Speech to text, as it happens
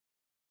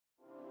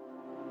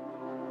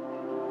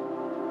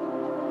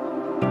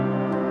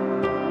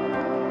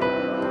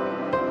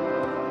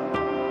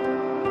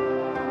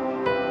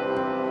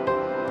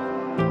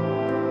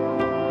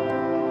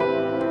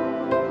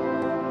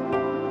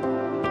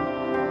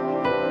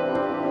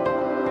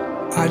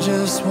I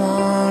just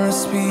want to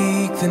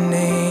speak the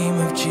name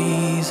of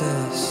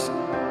Jesus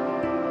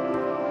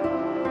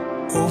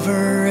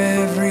over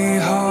every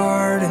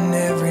heart and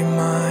every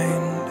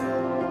mind,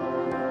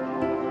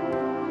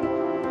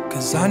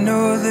 'cause I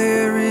know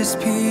there is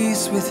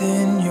peace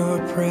within your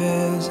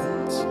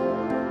presence.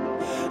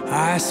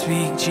 I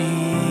speak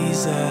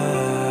Jesus.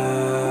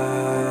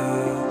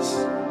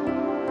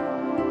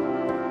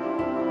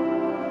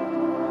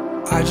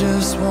 I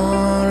just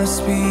want to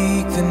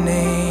speak the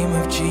name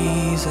of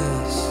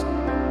Jesus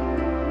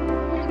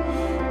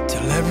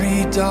till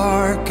every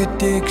dark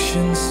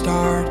addiction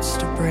starts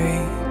to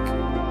break,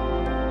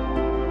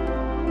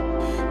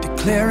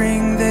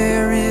 declaring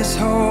there is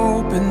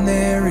hope and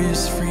there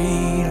is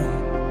freedom.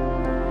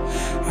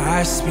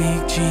 I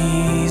speak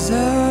Jesus,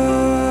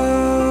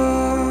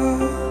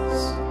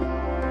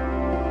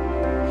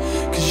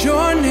 'cause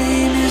your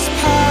name is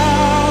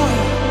power,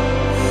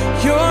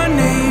 your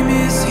name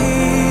is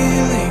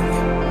healing,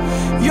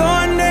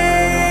 your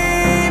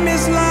name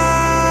is life.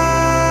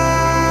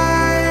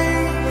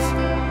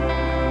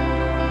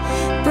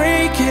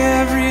 Break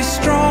every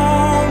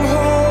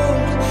stronghold,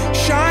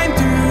 shine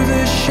through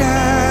the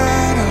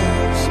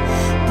shadows,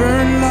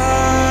 burn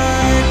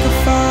like a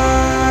fire.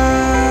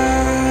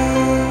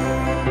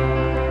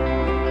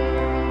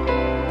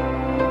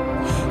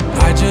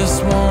 I just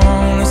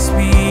want to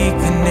speak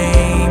the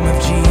name of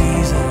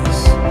Jesus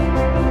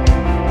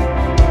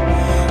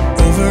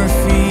over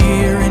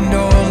fear and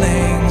all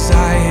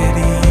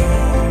anxiety,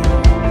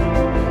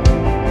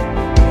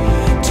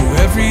 to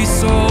every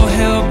soul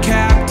held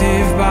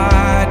captive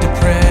by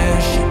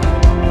depression.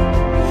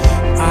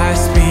 I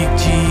speak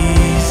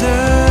Jesus.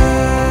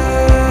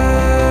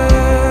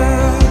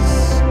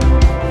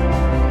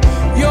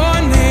 Your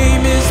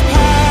name is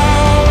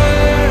power,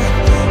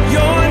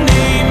 your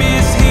name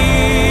is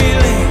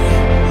healing,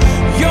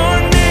 your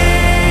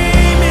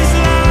name is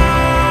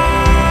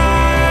life.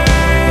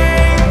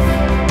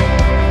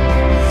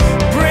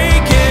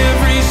 Break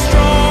every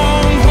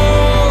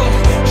stronghold,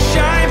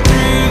 shine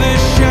through the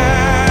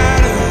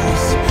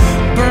shadows,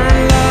 burn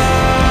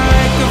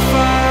like a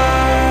fire.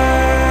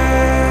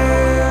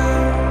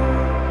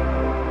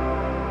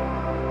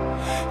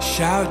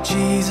 Shout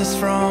Jesus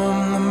from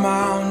the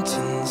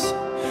mountains,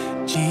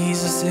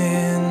 Jesus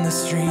in the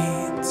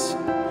streets,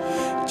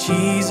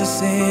 Jesus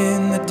in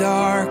the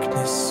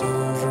darkness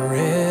over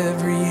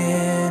every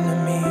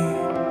enemy,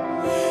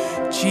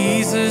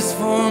 Jesus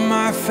for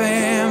my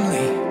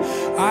family.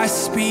 I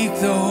speak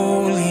the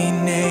holy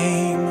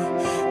name,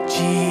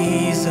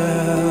 Jesus.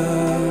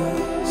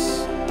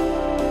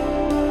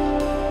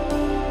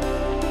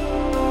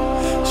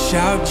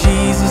 Shout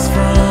Jesus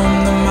from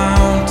the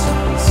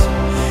mountains,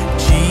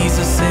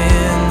 Jesus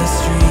in the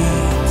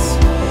streets,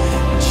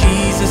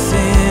 Jesus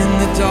in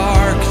the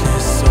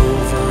darkness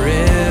over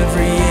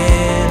every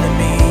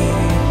enemy,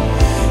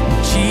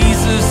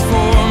 Jesus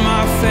for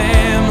my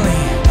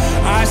family.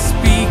 I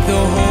speak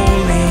the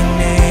holy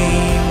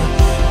name,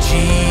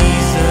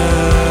 Jesus.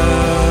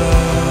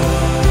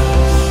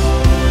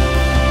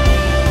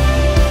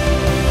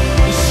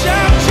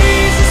 Shout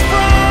Jesus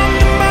from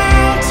the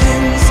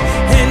mountains,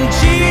 and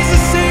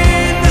Jesus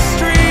in the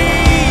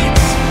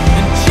streets,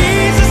 and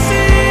Jesus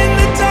in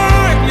the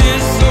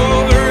darkness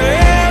over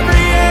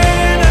every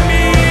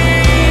enemy,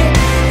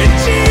 and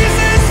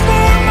Jesus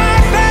for my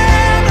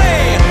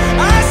family.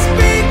 I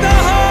speak the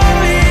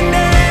holy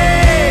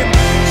name,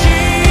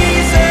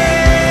 Jesus.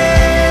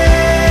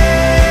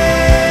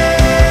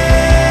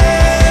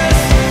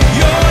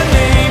 Your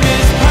name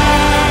is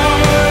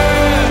power,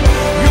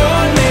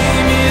 your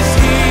name is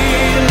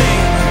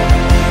healing,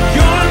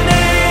 your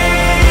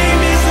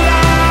name is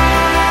life.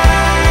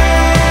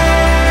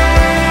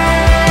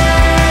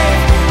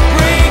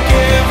 Break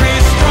every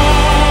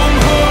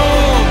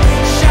stronghold,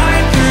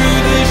 shine through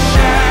the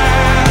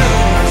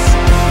shadows,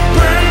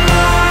 burn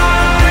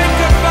like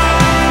a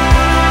fire.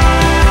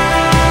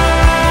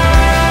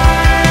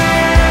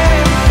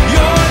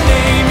 Your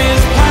name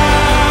is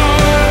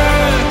power,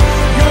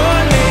 your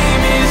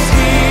name is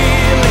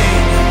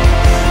healing,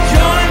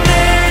 your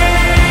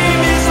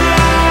name is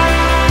life.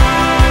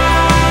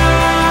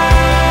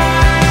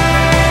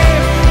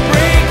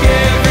 Break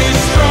every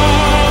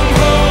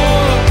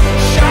stronghold,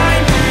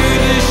 shine through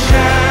the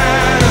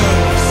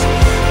shadows,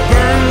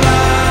 burn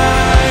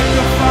like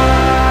a fire.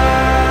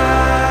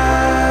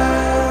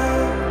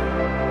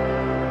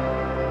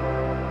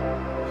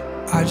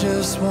 I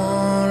just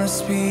want to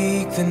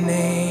speak the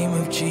name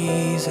of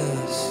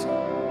Jesus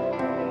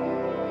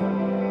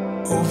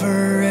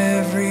over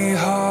every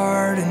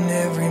heart and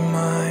every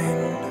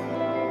mind,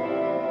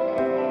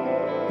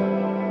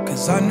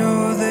 'cause I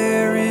know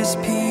there is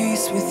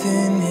peace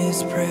within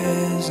His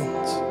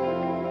presence.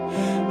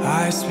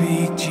 I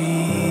speak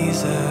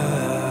Jesus.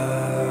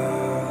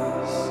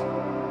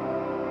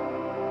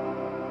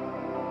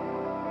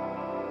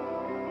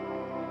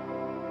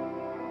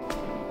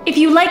 If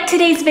you liked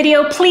today's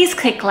video, please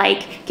click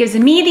like. It gives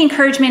me the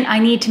encouragement I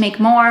need to make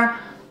more.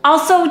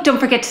 Also, don't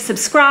forget to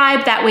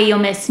subscribe, that way you'll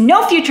miss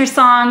no future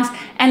songs.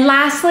 And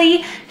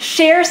lastly,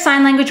 share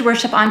Sign Language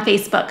Worship on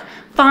Facebook.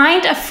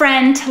 Find a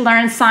friend to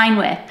learn sign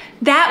with.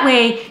 That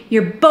way,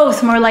 you're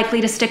both more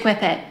likely to stick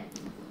with it.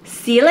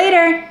 See you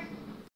later.